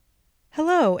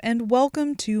Hello, and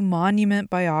welcome to Monument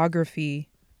Biography,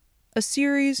 a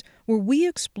series where we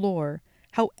explore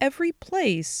how every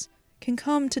place can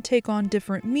come to take on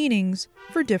different meanings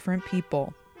for different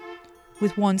people,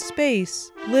 with one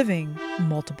space living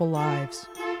multiple lives.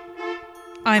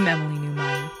 I'm Emily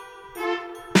Newmeyer.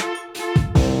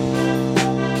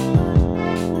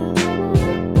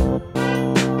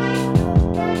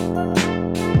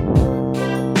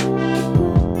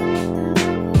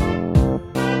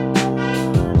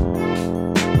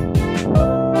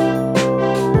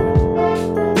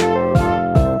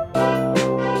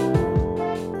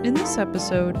 In this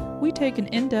episode, we take an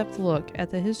in-depth look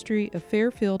at the history of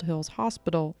Fairfield Hills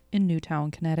Hospital in Newtown,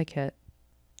 Connecticut.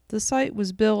 The site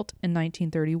was built in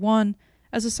 1931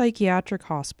 as a psychiatric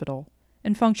hospital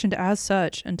and functioned as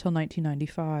such until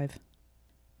 1995.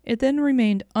 It then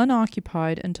remained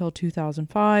unoccupied until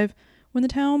 2005, when the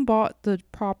town bought the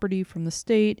property from the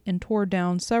state and tore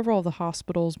down several of the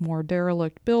hospital's more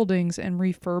derelict buildings and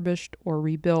refurbished or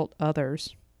rebuilt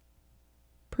others.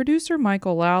 Producer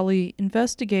Michael Lally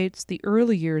investigates the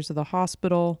early years of the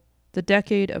hospital, the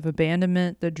decade of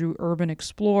abandonment that drew urban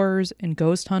explorers and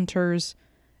ghost hunters,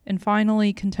 and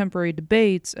finally contemporary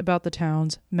debates about the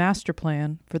town's master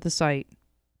plan for the site.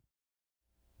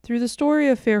 Through the story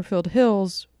of Fairfield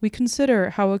Hills, we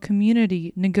consider how a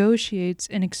community negotiates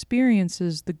and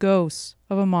experiences the ghosts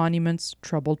of a monument's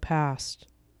troubled past.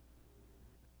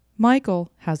 Michael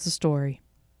has the story.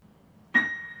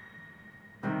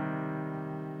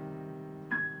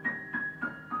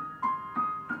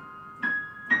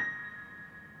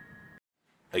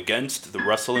 Against the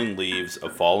rustling leaves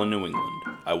of fallen New England,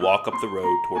 I walk up the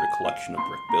road toward a collection of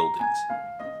brick buildings.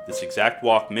 This exact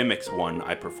walk mimics one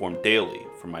I performed daily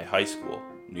from my high school,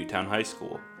 Newtown High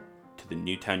School, to the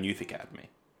Newtown Youth Academy.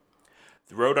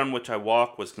 The road on which I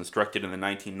walk was constructed in the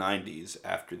 1990s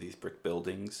after these brick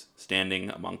buildings, standing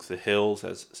amongst the hills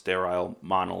as sterile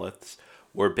monoliths,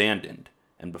 were abandoned,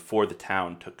 and before the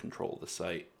town took control of the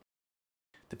site.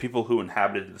 The people who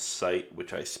inhabited the site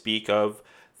which I speak of,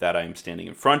 that I am standing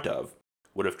in front of,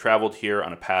 would have traveled here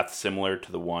on a path similar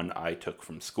to the one I took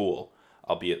from school,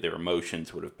 albeit their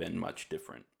emotions would have been much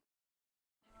different.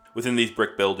 Within these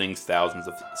brick buildings, thousands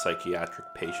of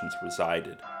psychiatric patients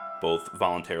resided, both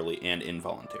voluntarily and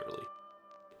involuntarily.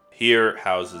 Here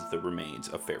houses the remains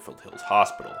of Fairfield Hills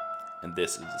Hospital, and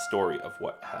this is the story of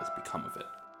what has become of it.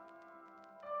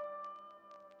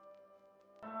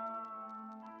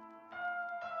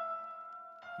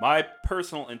 My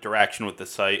personal interaction with the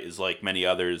site is like many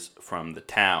others from the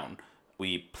town.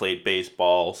 We played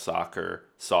baseball, soccer,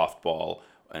 softball,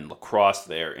 and lacrosse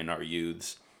there in our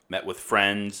youths, met with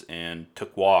friends, and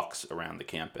took walks around the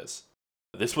campus.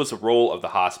 This was a role of the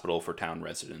hospital for town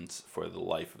residents for the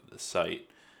life of the site.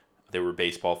 There were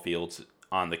baseball fields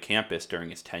on the campus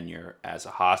during its tenure as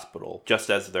a hospital,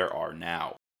 just as there are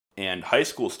now. And high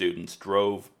school students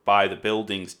drove by the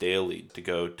buildings daily to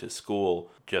go to school,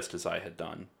 just as I had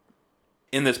done.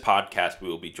 In this podcast, we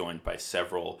will be joined by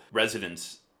several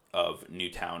residents of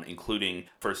Newtown, including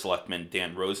First Selectman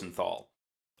Dan Rosenthal.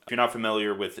 If you're not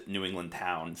familiar with New England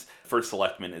towns, First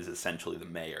Selectman is essentially the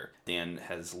mayor. Dan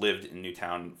has lived in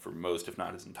Newtown for most, if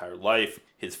not his entire life.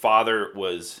 His father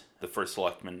was the First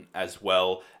Selectman, as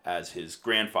well as his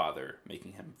grandfather,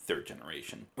 making him third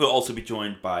generation. We'll also be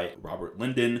joined by Robert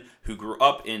Linden, who grew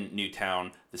up in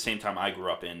Newtown the same time I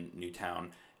grew up in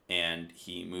Newtown, and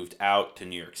he moved out to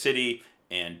New York City,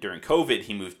 and during COVID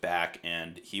he moved back,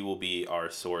 and he will be our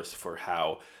source for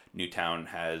how Newtown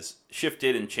has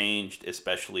shifted and changed,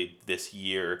 especially this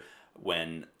year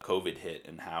when COVID hit,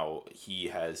 and how he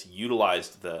has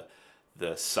utilized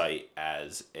the site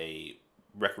as a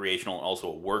recreational and also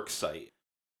a work site.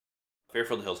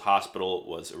 Fairfield Hills Hospital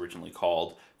was originally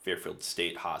called Fairfield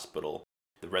State Hospital.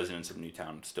 The residents of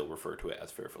Newtown still refer to it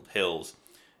as Fairfield Hills.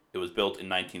 It was built in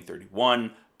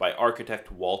 1931 by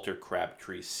architect Walter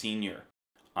Crabtree Sr.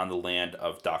 on the land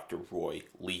of Dr. Roy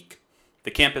Leake.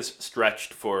 The campus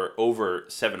stretched for over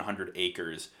 700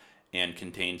 acres and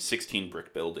contained 16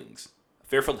 brick buildings.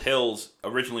 Fairfield Hills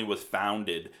originally was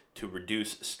founded to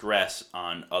reduce stress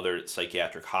on other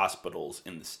psychiatric hospitals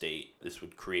in the state. This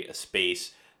would create a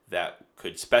space that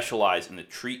could specialize in the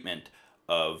treatment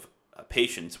of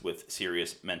patients with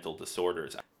serious mental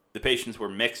disorders. The patients were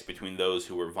mixed between those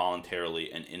who were voluntarily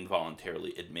and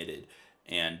involuntarily admitted,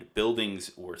 and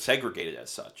buildings were segregated as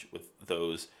such, with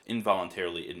those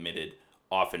involuntarily admitted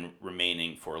often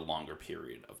remaining for a longer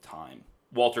period of time.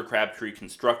 Walter Crabtree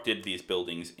constructed these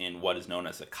buildings in what is known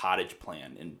as the cottage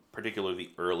plan, in particular the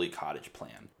early cottage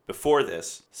plan. Before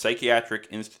this, psychiatric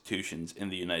institutions in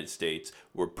the United States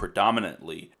were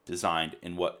predominantly designed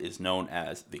in what is known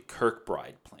as the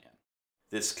Kirkbride plan.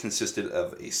 This consisted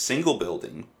of a single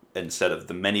building instead of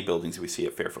the many buildings we see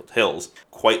at Fairfield Hills,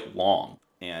 quite long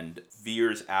and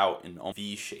veers out in a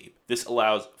V shape. This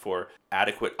allows for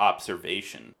adequate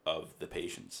observation of the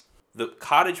patients. The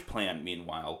cottage plan,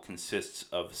 meanwhile, consists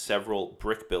of several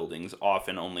brick buildings,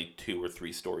 often only 2 or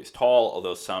 3 stories tall,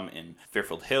 although some in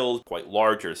Fairfield Hills quite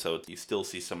larger, so you still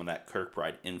see some of that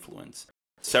Kirkbride influence.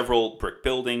 Several brick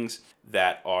buildings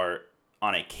that are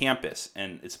on a campus,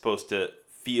 and it's supposed to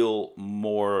feel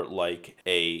more like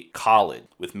a college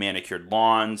with manicured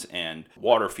lawns and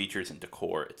water features and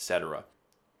decor, etc.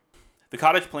 The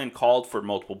cottage plan called for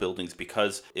multiple buildings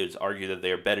because it was argued that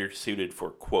they are better suited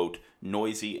for, quote,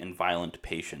 noisy and violent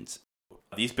patients.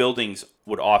 These buildings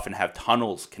would often have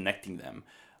tunnels connecting them,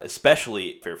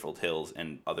 especially Fairfield Hills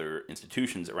and other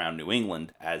institutions around New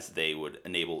England, as they would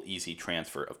enable easy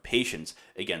transfer of patients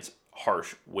against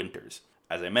harsh winters.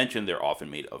 As I mentioned, they're often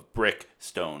made of brick,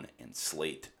 stone, and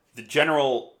slate. The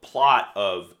general plot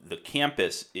of the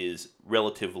campus is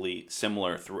relatively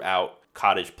similar throughout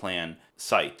cottage plan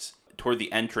sites. Toward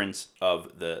the entrance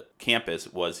of the campus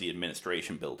was the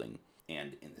administration building,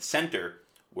 and in the center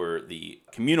were the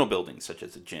communal buildings such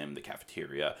as the gym, the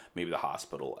cafeteria, maybe the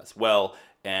hospital as well,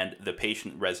 and the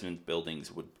patient residence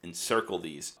buildings would encircle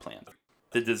these plans.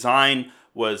 The design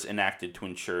was enacted to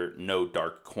ensure no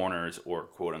dark corners or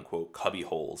quote-unquote cubby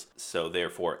holes, so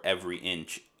therefore every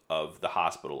inch of the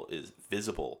hospital is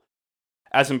visible.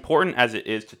 As important as it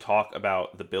is to talk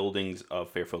about the buildings of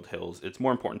Fairfield Hills, it's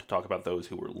more important to talk about those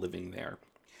who were living there.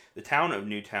 The town of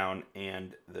Newtown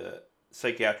and the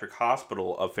Psychiatric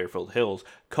Hospital of Fairfield Hills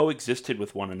coexisted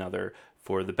with one another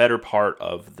for the better part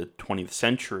of the 20th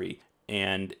century,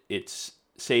 and it's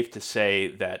safe to say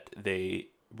that the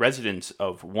residents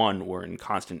of one were in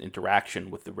constant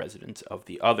interaction with the residents of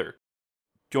the other.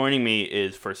 Joining me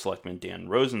is First Selectman Dan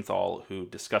Rosenthal, who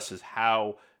discusses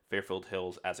how Fairfield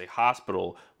Hills as a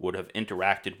hospital would have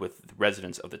interacted with the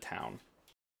residents of the town.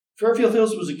 Fairfield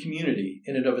Hills was a community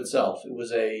in and of itself. It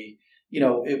was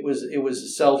it was a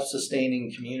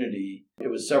self-sustaining community. It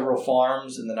was several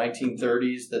farms in the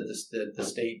 1930s that the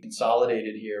state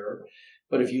consolidated here.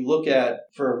 But if you look at,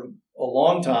 for a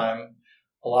long time,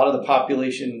 a lot of the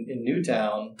population in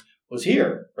Newtown was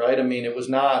here, right? I mean,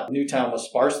 Newtown was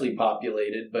sparsely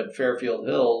populated, but Fairfield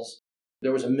Hills,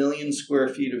 there was 1 million square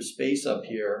feet of space up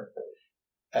here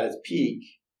at its peak.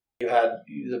 You had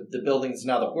the buildings,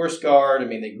 now the Horse Guard. I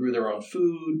mean, they grew their own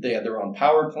food. They had their own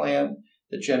power plant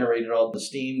that generated all the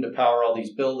steam to power all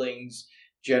these buildings,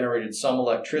 generated some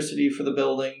electricity for the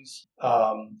buildings.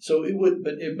 So it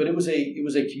was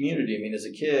a community. I mean, as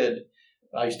a kid,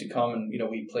 I used to come and,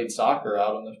 we played soccer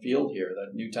out on the field here.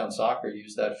 That Newtown Soccer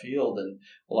used that field, and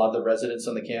a lot of the residents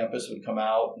on the campus would come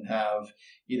out and have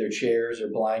either chairs or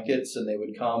blankets, and they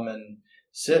would come and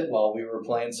sit while we were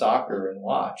playing soccer and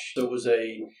watch. So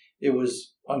it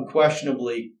was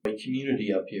unquestionably a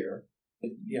community up here.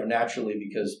 Naturally,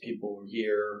 because people were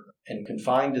here and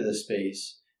confined to this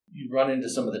space, you'd run into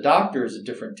some of the doctors at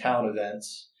different town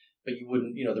events, but you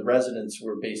wouldn't, the residents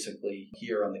were basically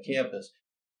here on the campus.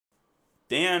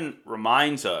 Dan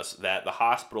reminds us that the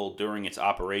hospital during its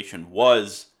operation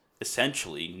was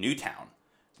essentially Newtown.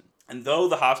 And though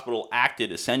the hospital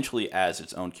acted essentially as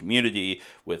its own community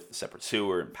with separate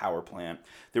sewer and power plant,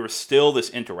 there was still this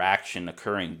interaction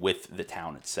occurring with the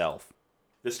town itself.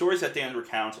 The stories that Dan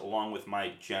recounts, along with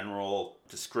my general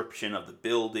description of the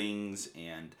buildings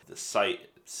and the site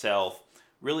itself,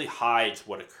 really hides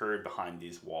what occurred behind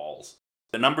these walls.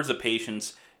 The numbers of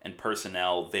patients and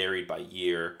personnel varied by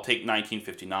year. Take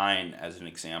 1959 as an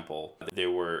example.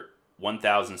 There were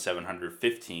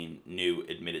 1,715 new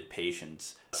admitted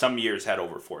patients. Some years had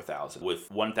over 4,000,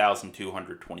 with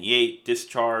 1,228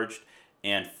 discharged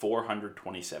and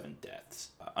 427 deaths.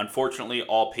 Unfortunately,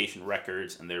 all patient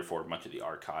records, and therefore much of the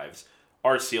archives,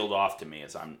 are sealed off to me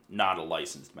as I'm not a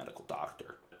licensed medical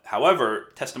doctor. However,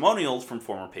 testimonials from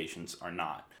former patients are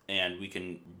not. And we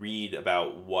can read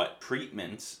about what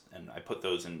treatments, and I put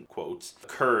those in quotes,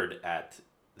 occurred at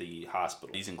the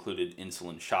hospital. These included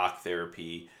insulin shock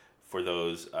therapy for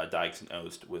those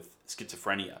diagnosed with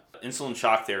schizophrenia. Insulin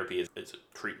shock therapy is a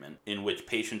treatment in which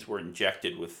patients were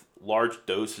injected with large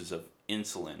doses of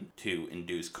insulin to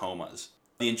induce comas.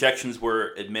 The injections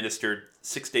were administered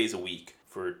 6 days a week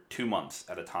for 2 months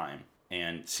at a time,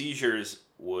 and seizures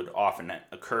would often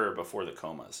occur before the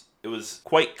comas. It was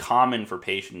quite common for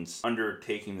patients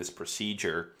undertaking this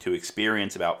procedure to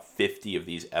experience about 50 of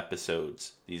these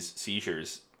episodes, these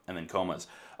seizures and then comas,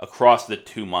 across the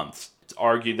 2 months. It's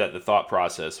argued that the thought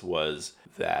process was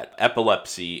that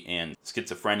epilepsy and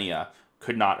schizophrenia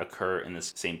could not occur in the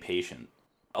same patient.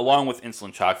 Along with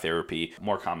insulin shock therapy,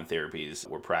 more common therapies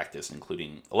were practiced,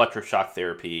 including electroshock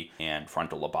therapy and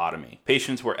frontal lobotomy.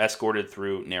 Patients were escorted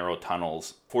through narrow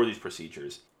tunnels for these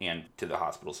procedures and to the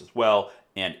hospitals as well.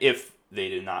 And if they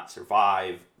did not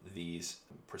survive these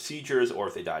procedures, or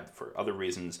if they died for other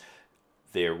reasons,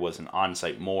 there was an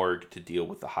on-site morgue to deal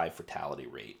with the high fatality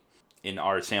rate. In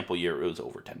our sample year, it was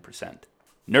over 10%.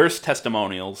 Nurse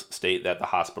testimonials state that the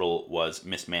hospital was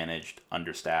mismanaged,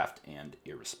 understaffed, and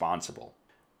irresponsible.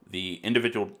 The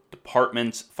individual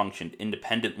departments functioned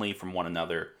independently from one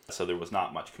another, so there was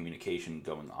not much communication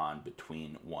going on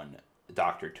between one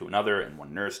doctor to another and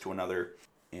one nurse to another,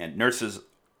 and nurses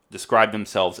described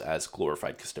themselves as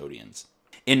glorified custodians.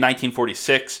 In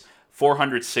 1946,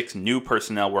 406 new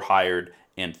personnel were hired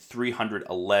and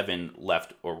 311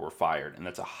 left or were fired, and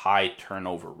that's a high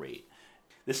turnover rate.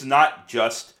 This is not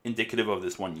just indicative of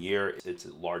this one year, it's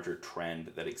a larger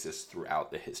trend that exists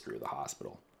throughout the history of the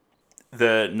hospital.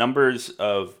 The numbers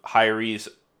of hirees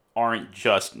aren't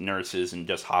just nurses and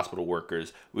just hospital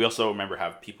workers. We also remember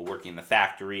have people working in the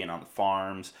factory and on the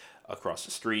farms across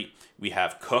the street. We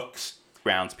have cooks,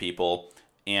 groundspeople,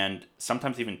 and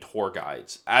sometimes even tour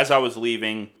guides. As I was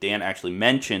leaving, Dan actually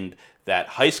mentioned that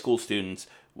high school students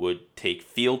would take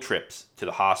field trips to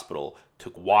the hospital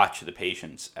to watch the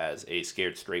patients as a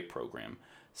Scared Straight program,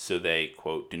 so they,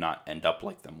 quote, do not end up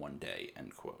like them one day,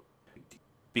 end quote.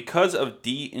 Because of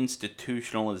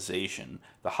deinstitutionalization,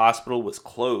 the hospital was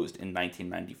closed in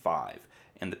 1995,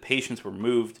 and the patients were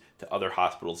moved to other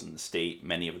hospitals in the state,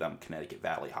 many of them Connecticut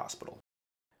Valley Hospital.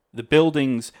 The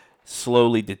buildings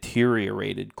slowly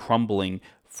deteriorated, crumbling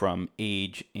from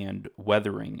age and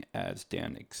weathering, as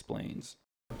Dan explains.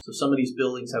 So some of these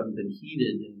buildings haven't been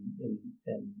heated in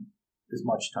as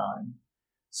much time.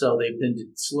 So they've been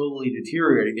slowly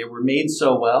deteriorating. They were made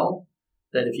so well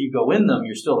that if you go in them,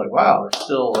 you're still like, wow, they're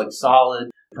still like solid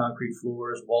concrete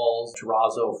floors, walls,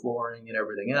 terrazzo flooring, and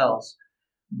everything else.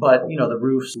 But, the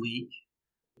roofs leak.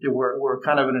 We're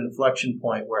kind of at an inflection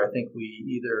point where I think we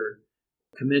either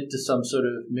commit to some sort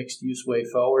of mixed use way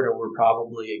forward, or we're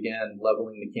probably, again,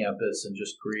 leveling the campus and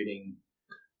just creating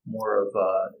more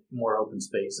open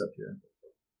space up here.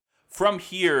 From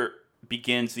here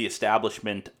begins the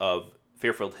establishment of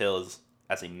Fairfield Hills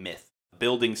as a myth.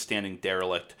 Buildings standing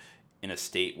derelict in a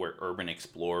state where urban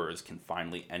explorers can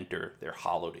finally enter their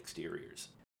hollowed exteriors.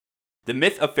 The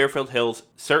myth of Fairfield Hills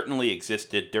certainly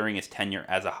existed during his tenure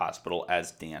as a hospital,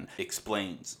 as Dan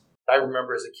explains. I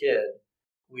remember as a kid,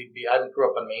 I grew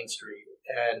up on Main Street,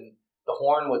 and the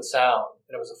horn wod sound,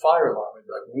 and it was a fire alarm. It'd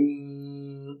be like,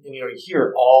 and you hear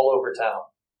it all over town.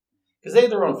 Because they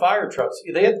had their own fire trucks.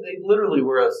 They literally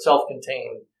were a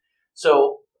self-contained.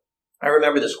 So I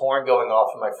remember this horn going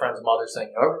off and my friend's mother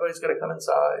saying, everybody's got to come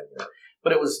inside.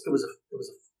 But it was a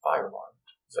fire alarm.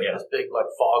 It was like this big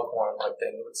foghorn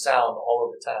thing. It would sound all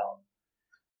over town.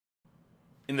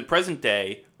 In the present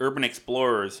day, urban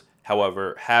explorers,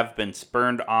 however, have been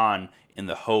spurned on in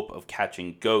the hope of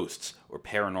catching ghosts or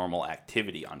paranormal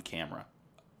activity on camera.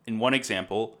 In one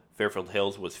example, Fairfield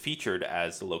Hills was featured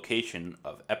as the location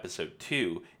of episode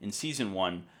 2 in season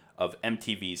 1 of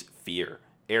MTV's Fear,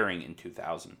 airing in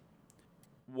 2000.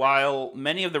 While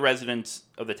many of the residents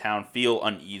of the town feel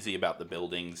uneasy about the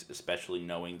buildings, especially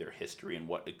knowing their history and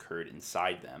what occurred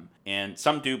inside them, and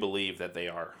some do believe that they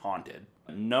are haunted,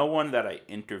 no one that I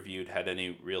interviewed had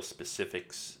any real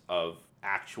specifics of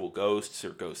actual ghosts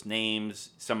or ghost names.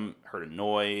 Some heard a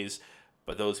noise,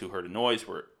 but those who heard a noise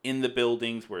were in the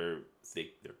buildings where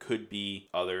there could be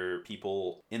other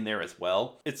people in there as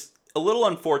well. It's a little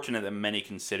unfortunate that many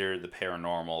consider the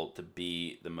paranormal to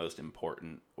be the most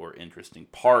important or interesting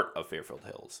part of Fairfield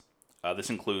Hills. This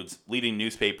includes leading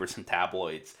newspapers and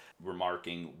tabloids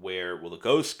remarking, where will the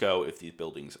ghosts go if these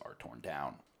buildings are torn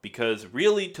down? Because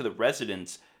really, to the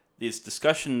residents, this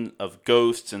discussion of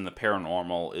ghosts and the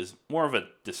paranormal is more of a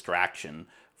distraction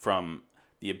from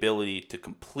the ability to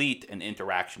complete an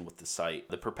interaction with the site.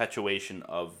 The perpetuation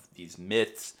of these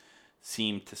myths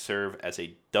seemed to serve as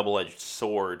a double-edged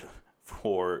sword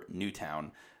for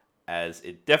Newtown, as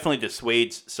it definitely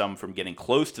dissuades some from getting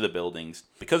close to the buildings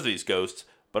because of these ghosts,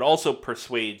 but also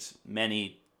persuades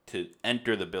many to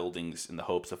enter the buildings in the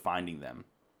hopes of finding them.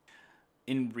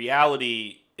 In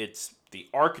reality, it's the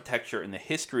architecture and the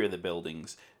history of the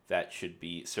buildings that should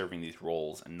be serving these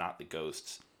roles and not the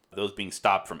ghosts. Those being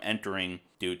stopped from entering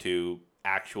due to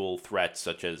actual threats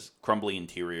such as crumbling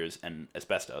interiors and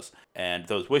asbestos, and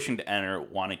those wishing to enter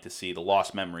wanting to see the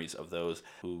lost memories of those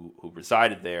who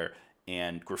resided there,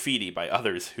 and graffiti by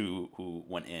others who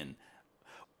went in.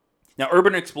 Now,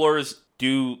 urban explorers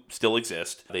do still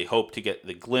exist. They hope to get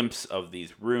the glimpse of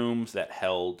these rooms that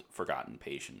held forgotten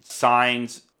patients.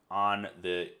 Signs on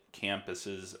the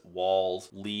campus's walls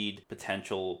lead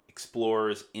potential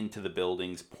explorers into the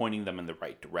buildings, pointing them in the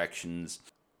right directions.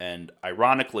 And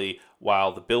ironically,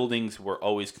 while the buildings were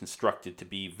always constructed to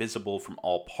be visible from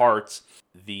all parts,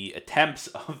 the attempts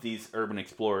of these urban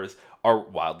explorers are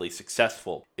wildly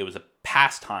successful. It was a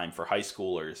pastime for high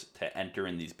schoolers to enter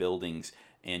in these buildings,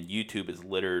 and YouTube is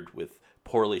littered with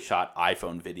poorly shot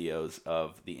iPhone videos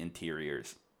of the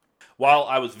interiors. While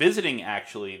I was visiting,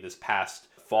 actually, this past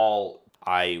fall,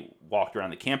 I walked around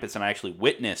the campus and I actually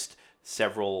witnessed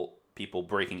several people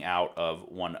breaking out of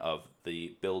one of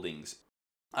the buildings.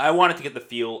 I wanted to get the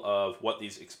feel of what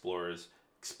these explorers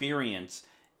experience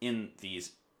in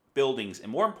these buildings, and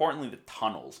more importantly, the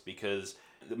tunnels, because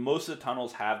most of the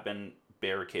tunnels have been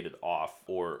barricaded off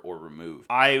or removed.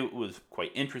 I was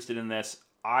quite interested in this.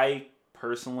 I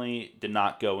personally did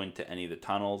not go into any of the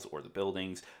tunnels or the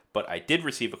buildings, but I did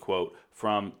receive a quote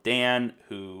from Dan,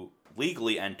 who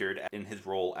legally entered in his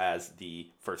role as the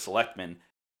first selectman.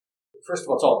 First of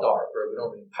all, it's all dark, right? We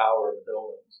don't have any power in the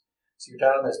buildings. So you're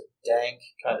down in this dank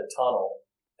kind of tunnel,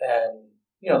 and,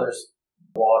 there's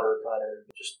water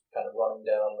kind of running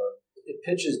down it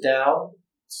pitches down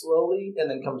slowly and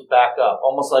then comes back up,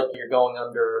 almost like you're going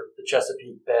under the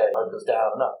Chesapeake Bay. It goes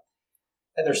down and up.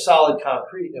 And there's solid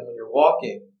concrete, and when you're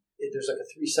walking, there's like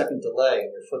a 3-second delay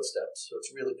in your footsteps. So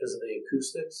it's really because of the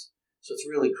acoustics. So it's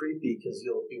really creepy because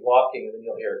you'll be walking and then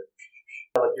you'll hear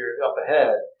like you're up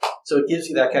ahead. So it gives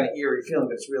you that kind of eerie feeling,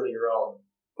 but it's really your own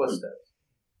footsteps.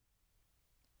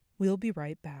 We'll be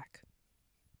right back.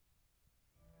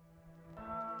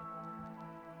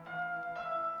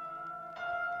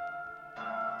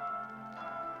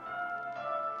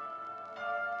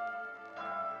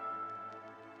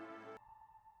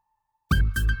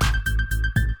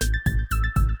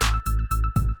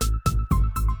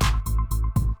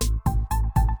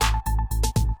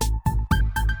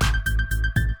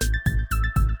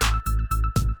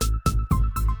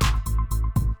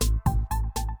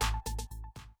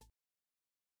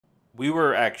 We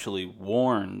were actually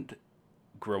warned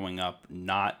growing up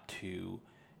not to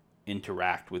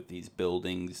interact with these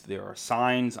buildings. There are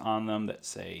signs on them that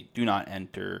say, "Do not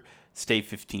enter, stay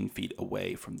 15 feet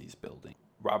away from these buildings."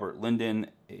 Robert Linden,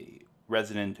 a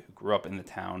resident who grew up in the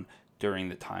town during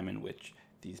the time in which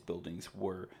these buildings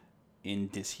were in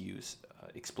disuse,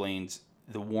 explains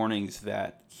the warnings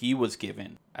that he was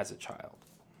given as a child.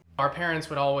 Our parents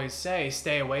would always say,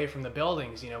 stay away from the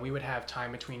buildings. We would have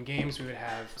time between games.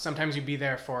 Sometimes you'd be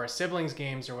there for siblings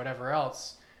games or whatever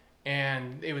else.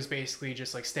 And it was basically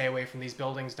just like, stay away from these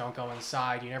buildings. Don't go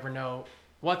inside. You never know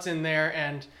what's in there.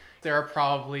 And there are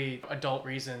probably adult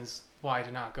reasons why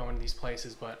to not go into these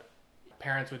places. But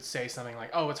parents would say something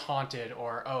like, oh, it's haunted,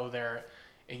 or, oh,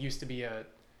 it used to be a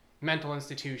mental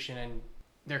institution and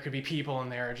there could be people in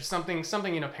there. Just something,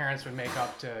 parents would make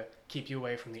up to keep you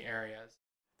away from the areas.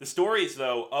 The stories,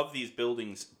 though, of these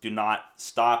buildings do not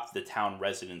stop the town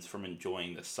residents from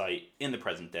enjoying the site in the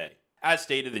present day. As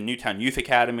stated, the Newtown Youth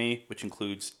Academy, which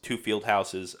includes 2 field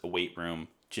houses, a weight room,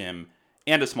 gym,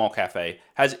 and a small cafe,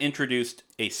 has introduced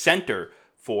a center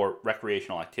for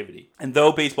recreational activity. And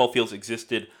though baseball fields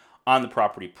existed on the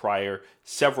property prior,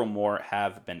 several more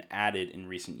have been added in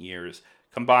recent years,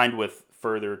 combined with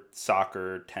further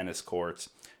soccer, tennis courts,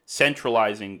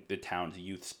 centralizing the town's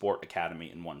youth sport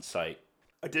academy in one site.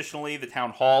 Additionally, the town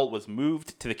hall was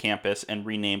moved to the campus and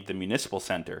renamed the Municipal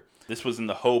Center. This was in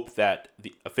the hope that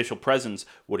the official presence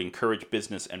would encourage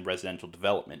business and residential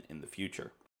development in the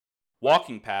future.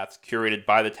 Walking paths curated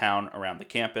by the town around the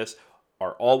campus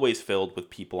are always filled with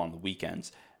people on the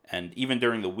weekends, and even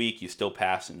during the week you still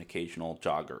pass an occasional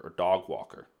jogger or dog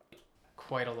walker.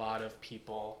 Quite a lot of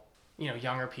people,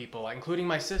 younger people, including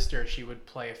my sister. She would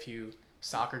play a few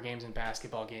soccer games and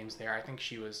basketball games there. I think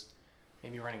she was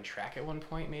maybe running track at one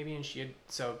point, and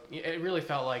so it really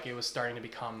felt like it was starting to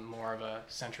become more of a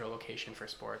central location for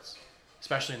sports,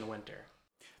 especially in the winter.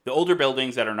 The older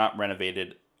buildings that are not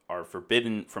renovated are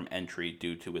forbidden from entry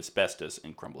due to asbestos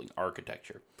and crumbling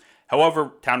architecture.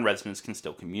 However, town residents can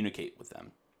still communicate with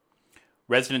them.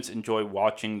 Residents enjoy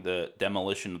watching the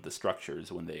demolition of the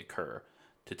structures when they occur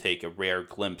to take a rare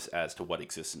glimpse as to what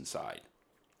exists inside.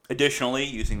 Additionally,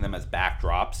 using them as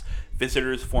backdrops,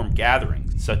 visitors form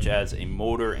gatherings, such as a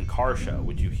motor and car show,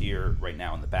 which you hear right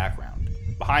now in the background.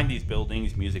 Behind these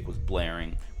buildings, music was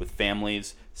blaring, with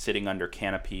families sitting under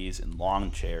canopies and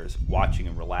lawn chairs, watching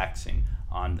and relaxing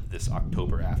on this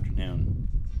October afternoon.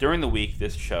 During the week,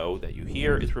 this show that you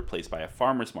hear is replaced by a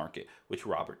farmer's market, which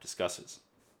Robert discusses.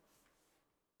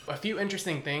 A few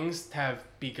interesting things have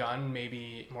begun,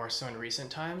 maybe more so in recent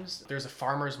times. There's a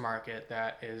farmer's market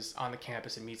that is on the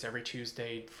campus. It meets every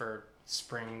Tuesday for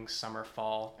spring, summer,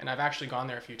 fall. And I've actually gone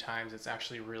there a few times. It's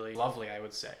actually really lovely, I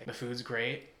would say. The food's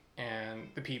great, and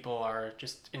the people are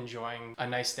just enjoying a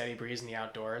nice steady breeze in the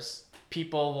outdoors.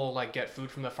 People will like get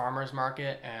food from the farmer's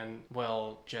market and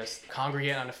will just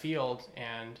congregate on a field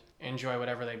and enjoy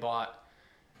whatever they bought.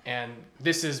 And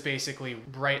this is basically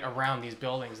right around these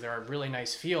buildings. There are really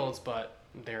nice fields, but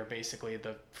they're basically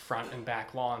the front and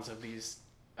back lawns of these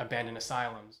abandoned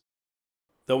asylums.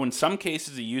 Though in some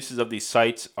cases the uses of these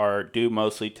sites are due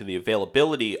mostly to the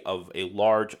availability of a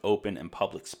large, open, and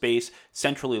public space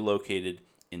centrally located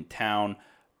in town,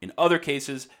 in other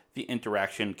cases the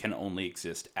interaction can only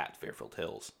exist at Fairfield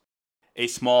Hills. A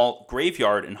small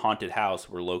graveyard and haunted house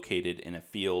were located in a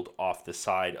field off the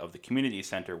side of the community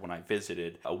center when I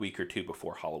visited a week or two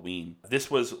before Halloween. This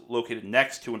was located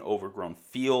next to an overgrown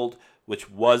field, which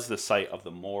was the site of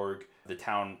the morgue. The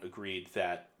town agreed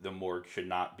that the morgue should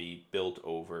not be built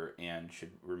over and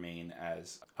should remain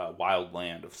as a wild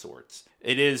land of sorts.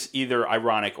 It is either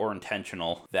ironic or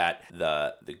intentional that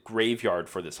the graveyard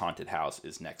for this haunted house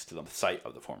is next to the site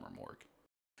of the former morgue.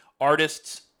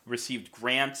 Artists received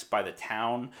grants by the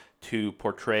town to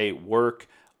portray work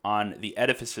on the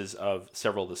edifices of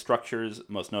several of the structures,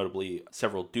 most notably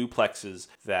several duplexes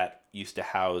that used to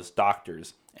house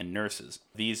doctors and nurses.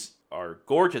 These are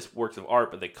gorgeous works of art,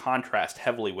 but they contrast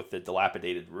heavily with the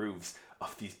dilapidated roofs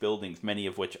of these buildings, many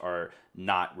of which are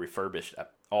not refurbished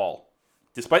at all.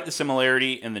 Despite the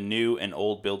similarity in the new and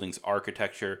old buildings'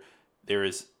 architecture, there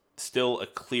is still a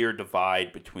clear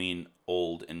divide between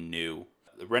old and new.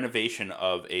 The renovation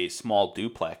of a small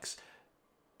duplex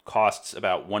costs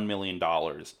about $1 million,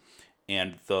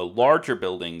 and the larger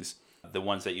buildings, the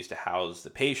ones that used to house the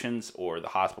patients or the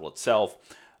hospital itself,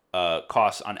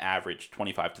 costs on average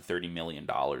 $25 to $30 million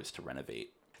to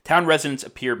renovate. Town residents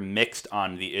appear mixed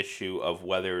on the issue of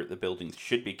whether the buildings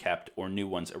should be kept or new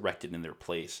ones erected in their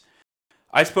place.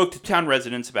 I spoke to town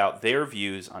residents about their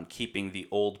views on keeping the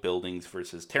old buildings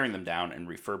versus tearing them down and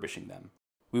refurbishing them.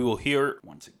 We will hear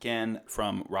once again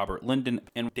from Robert, Lyndon,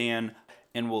 and Dan,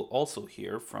 and we'll also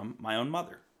hear from my own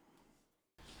mother.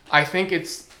 I think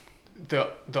it's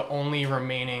the only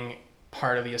remaining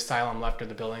part of the asylum left are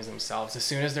the buildings themselves. As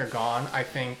soon as they're gone, I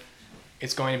think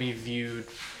it's going to be viewed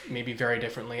maybe very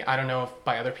differently. I don't know if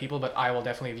by other people, but I will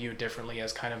definitely view it differently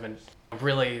as kind of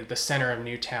really the center of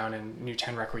Newtown and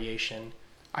Newtown recreation.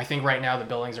 I think right now the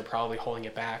buildings are probably holding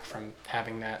it back from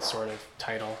having that sort of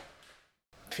title.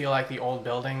 I feel like the old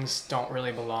buildings don't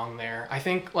really belong there. I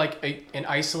think like an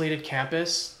isolated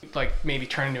campus, like maybe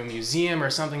turn into a museum or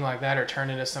something like that, or turn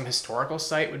into some historical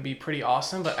site would be pretty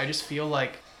awesome, but I just feel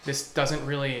like this doesn't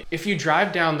really... If you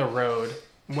drive down the road,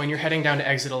 when you're heading down to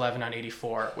exit 11 on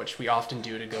 84, which we often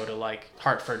do to go to like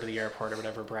Hartford to the airport or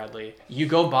whatever, Bradley, you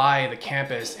go by the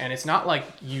campus and it's not like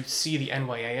you see the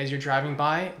NYA as you're driving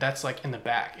by. That's like in the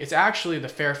back. It's actually the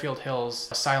Fairfield Hills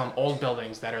Asylum old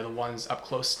buildings that are the ones up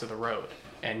close to the road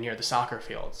and near the soccer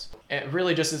fields. It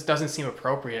really just doesn't seem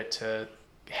appropriate to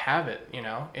have it, you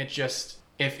know? It just...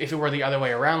 If it were the other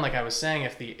way around, like I was saying,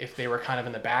 if they were kind of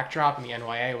in the backdrop and the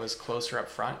NYA was closer up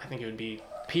front, I think it would be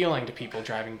appealing to people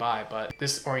driving by. But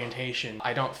this orientation,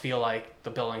 I don't feel like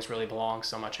the buildings really belong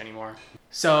so much anymore.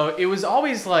 So it was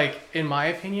always like, in my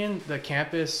opinion, the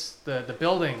campus, the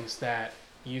buildings that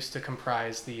used to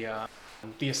comprise the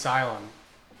asylum,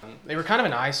 they were kind of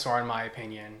an eyesore in my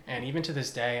opinion. And even to this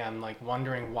day, I'm like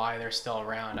wondering why they're still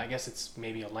around. I guess it's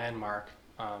maybe a landmark.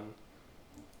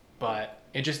 But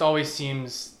it just always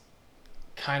seems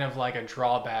kind of like a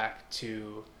drawback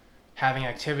to having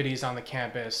activities on the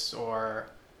campus or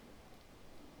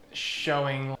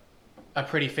showing a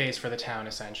pretty face for the town,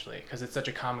 essentially, because it's such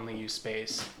a commonly used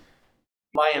space.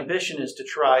 My ambition is to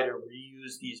try to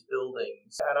reuse these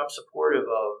buildings, and I'm supportive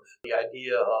of the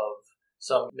idea of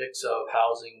some mix of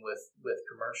housing with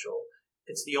commercial.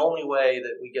 It's the only way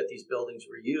that we get these buildings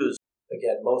reused.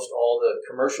 Again, most all the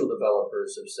commercial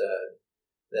developers have said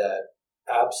that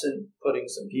absent putting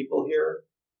some people here,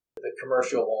 the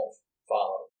commercial won't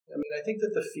follow. I mean, I think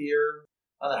that the fear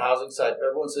on the housing side,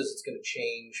 everyone says it's going to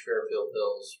change Fairfield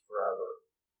Hills forever.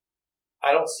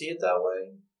 I don't see it that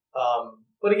way.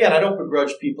 But again, I don't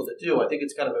begrudge people that do. I think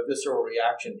it's kind of a visceral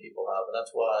reaction people have, and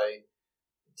that's why,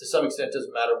 to some extent, it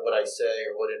doesn't matter what I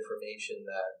say or what information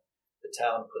that the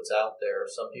town puts out there.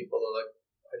 Some people are like,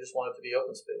 I just want it to be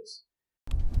open space.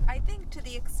 I think to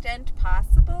the extent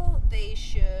possible, they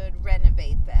should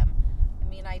renovate them. I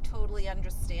mean, I totally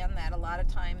understand that. A lot of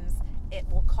times it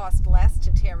will cost less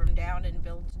to tear them down and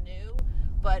build new,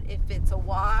 but if it's a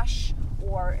wash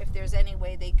or if there's any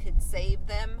way they could save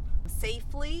them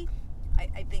safely,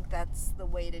 I think that's the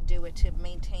way to do it, to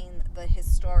maintain the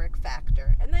historic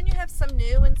factor. And then you have some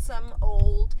new and some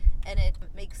old, and it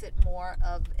makes it more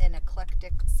of an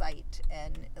eclectic site,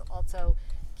 and it also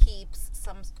keeps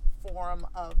some form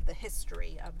of the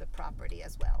history of the property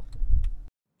as well.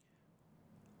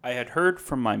 I had heard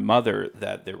from my mother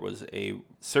that there was a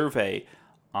survey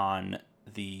on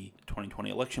the 2020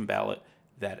 election ballot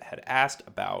that had asked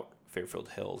about Fairfield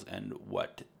Hills and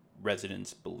what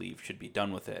residents believe should be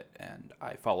done with it, and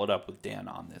I followed up with Dan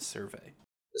on this survey.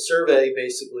 The survey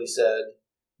basically said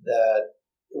that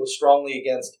it was strongly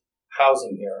against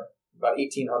housing here. About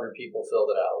 1,800 people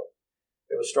filled it out.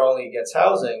 It was strongly against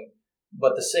housing,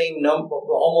 but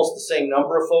almost the same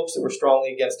number of folks that were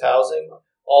strongly against housing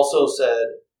also said,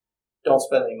 don't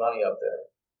spend any money up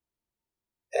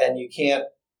there. And you can't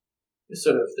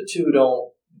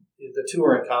the two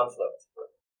are in conflict.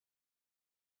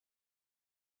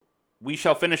 We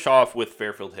shall finish off with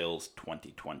Fairfield Hills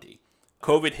 2020.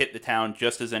 COVID hit the town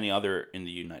just as any other in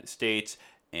the United States,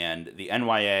 and the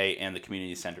NYA and the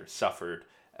community center suffered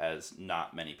as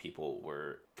not many people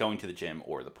were going to the gym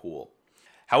or the pool.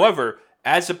 However,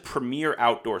 as a premier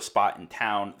outdoor spot in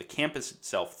town, the campus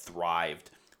itself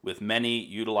thrived, with many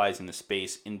utilizing the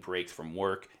space in breaks from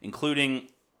work, including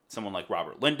someone like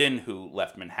Robert Linden, who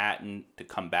left Manhattan to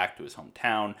come back to his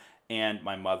hometown, and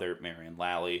my mother, Michael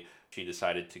Lally. She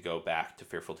decided to go back to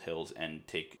Fairfield Hills and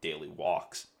take daily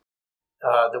walks.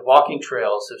 The walking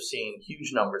trails have seen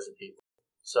huge numbers of people.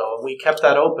 So we kept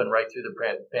that open right through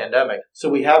the pandemic. So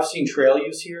we have seen trail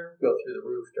use here go through the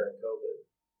roof during COVID.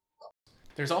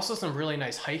 There's also some really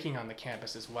nice hiking on the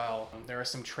campus as well. There are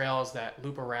some trails that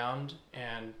loop around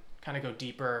and kind of go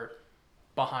deeper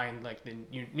behind like the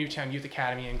Newtown Youth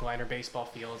Academy and Glider baseball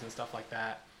fields and stuff like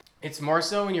that. It's more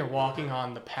so when you're walking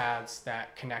on the paths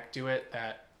that connect to it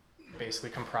that basically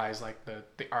comprise like the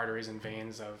arteries and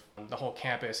veins of the whole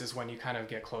campus is when you kind of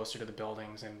get closer to the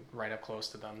buildings and right up close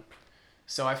to them.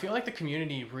 So I feel like the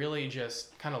community really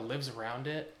just kind of lives around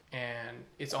it, and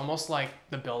it's almost like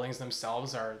the buildings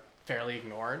themselves are fairly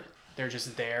ignored. They're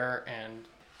just there and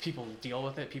people deal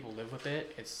with it, people live with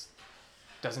it. It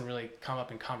doesn't really come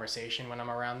up in conversation when I'm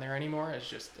around there anymore. It's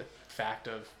just a fact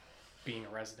of being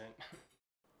a resident.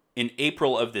 In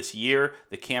April of this year,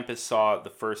 the campus saw the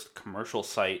first commercial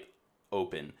site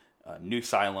open,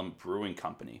 Newtown Brewing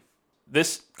Company.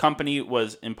 This company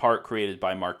was in part created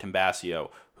by Mark Tambasio,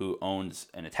 who owns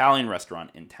an Italian restaurant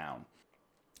in town.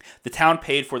 The town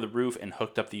paid for the roof and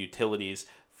hooked up the utilities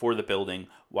for the building,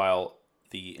 while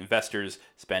the investors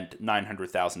spent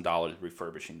 $900,000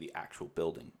 refurbishing the actual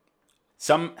building.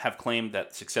 Some have claimed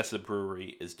that the success of the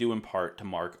brewery is due in part to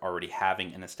Mark already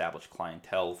having an established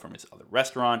clientele from his other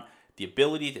restaurant, the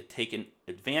ability to take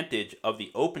advantage of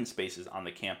the open spaces on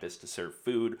the campus to serve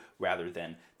food rather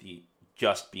than the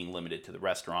just being limited to the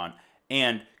restaurant,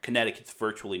 and Connecticut's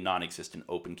virtually non-existent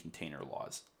open container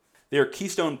laws. Their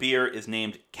Keystone beer is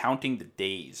named Counting the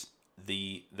Days.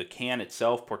 The can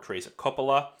itself portrays a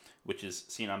cupola, which is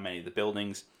seen on many of the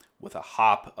buildings, with a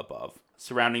hop above.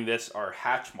 Surrounding this are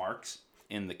hatch marks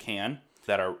in the can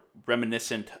that are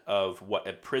reminiscent of what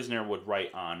a prisoner would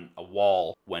write on a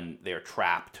wall when they are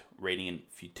trapped, rating in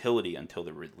futility until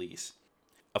their release.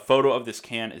 A photo of this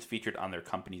can is featured on their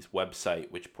company's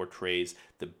website, which portrays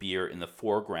the beer in the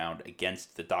foreground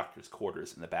against the doctor's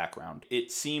quarters in the background.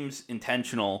 It seems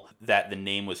intentional that the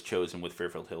name was chosen with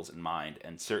Fairfield Hills in mind,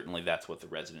 and certainly that's what the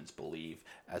residents believe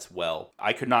as well.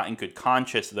 I could not in good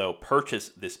conscience, though, purchase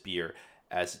this beer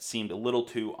as it seemed a little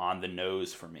too on the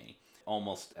nose for me,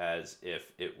 almost as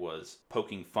if it was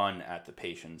poking fun at the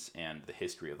patients and the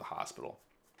history of the hospital.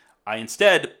 I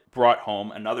instead brought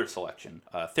home another selection,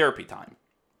 Therapy Time.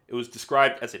 It was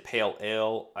described as a pale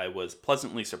ale. I was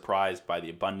pleasantly surprised by the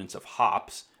abundance of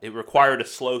hops. It required a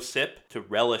slow sip to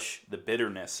relish the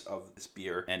bitterness of this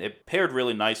beer, and it paired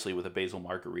really nicely with a basil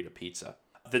margarita pizza.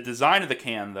 The design of the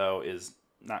can, though, is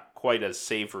not quite as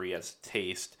savory as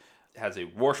taste. It has a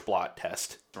Rorschach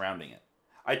test surrounding it.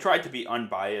 I tried to be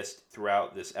unbiased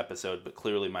throughout this episode, but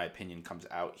clearly my opinion comes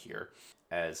out here,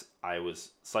 as I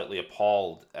was slightly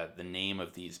appalled at the name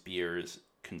of these beers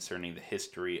concerning the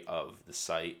history of the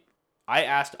site. I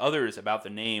asked others about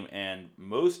the name, and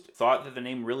most thought that the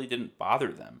name really didn't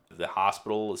bother them. The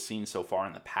hospital is seen so far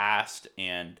in the past,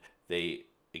 and they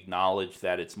acknowledge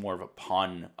that it's more of a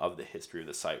pun of the history of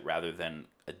the site rather than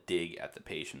a dig at the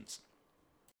patients.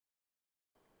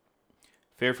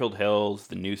 Fairfield Hills,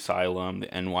 the New Asylum, the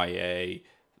NYA,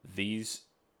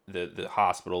 the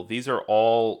hospital, these are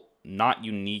all not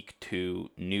unique to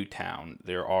Newtown.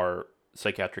 There are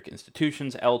psychiatric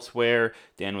institutions elsewhere.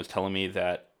 Dan was telling me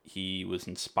that He was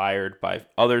inspired by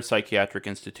other psychiatric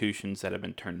institutions that have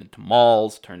been turned into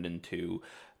malls, turned into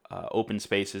open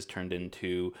spaces, turned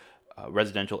into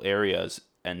residential areas,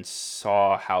 and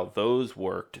saw how those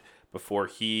worked before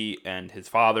he and his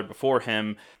father before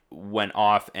him went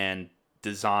off and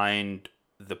designed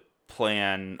the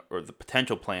plan or the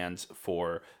potential plans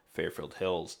for Fairfield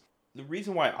Hills. The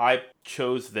reason why I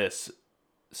chose this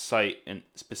site and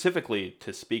specifically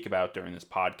to speak about during this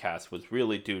podcast was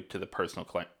really due to the personal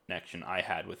connection I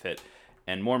had with it,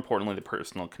 and more importantly, the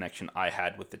personal connection I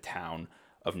had with the town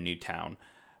of Newtown.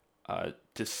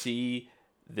 To see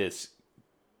this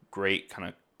great kind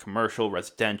of commercial,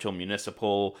 residential,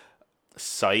 municipal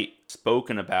site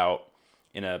spoken about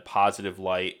in a positive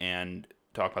light and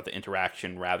talk about the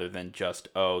interaction rather than just,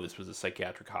 oh, this was a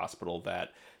psychiatric hospital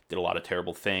that did a lot of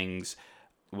terrible things,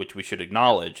 which we should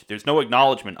acknowledge. There's no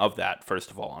acknowledgement of that, first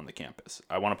of all, on the campus.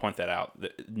 I want to point that out.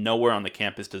 Nowhere on the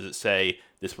campus does it say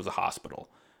this was a hospital.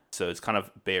 So it's kind of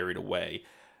buried away.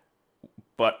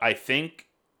 But I think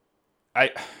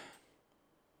in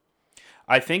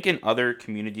other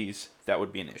communities that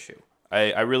would be an issue.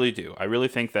 I really do. I really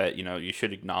think that, you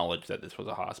should acknowledge that this was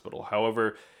a hospital.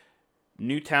 However,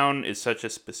 Newtown is such a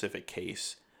specific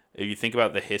case. If you think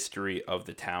about the history of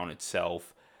the town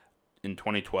itself, in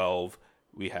 2012,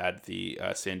 we had the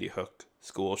Sandy Hook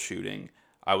school shooting.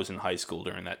 I was in high school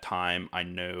during that time. I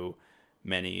know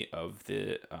many of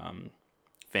the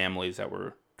families that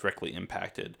were directly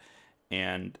impacted,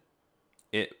 and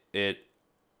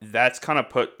that's kind of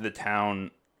put the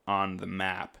town on the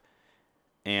map.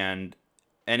 And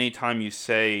anytime you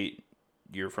say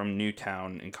you're from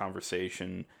Newtown in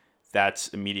conversation, that's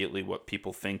immediately what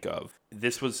people think of.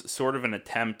 This was sort of an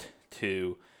attempt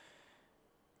to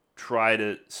try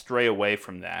to stray away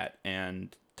from that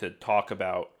and to talk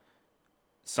about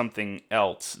something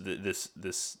else,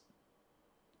 this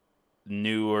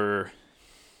newer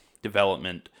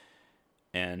development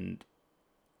and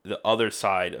the other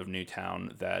side of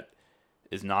Newtown that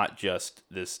is not just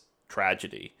this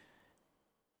tragedy.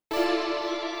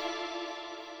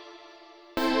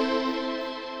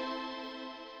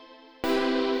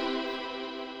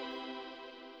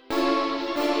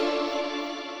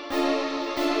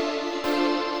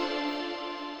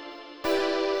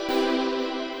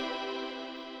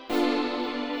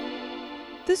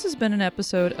 This has been an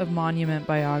episode of Monument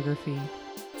Biography.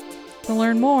 To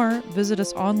learn more, visit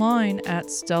us online at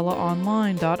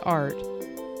stellaonline.art.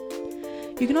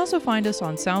 You can also find us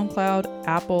on SoundCloud,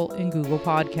 Apple, and Google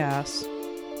Podcasts.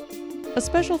 A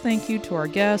special thank you to our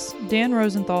guests, Dan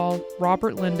Rosenthal,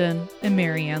 Robert Linden, and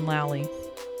Marianne Lally.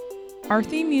 Our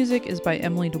theme music is by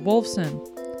Emily DeWolfson.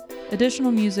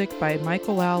 Additional music by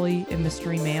Michael Lally and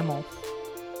Mystery Mammal.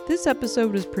 This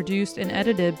episode was produced and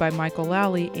edited by Michael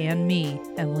Lally and me,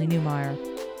 Emily Newmeyer.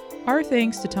 Our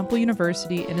thanks to Temple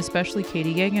University and especially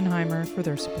Katie Gegenheimer for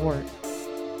their support.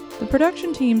 The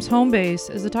production team's home base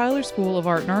is the Tyler School of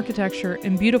Art and Architecture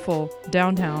in beautiful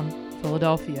downtown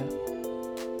Philadelphia.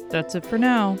 That's it for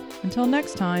now. Until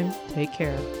next time, take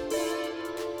care.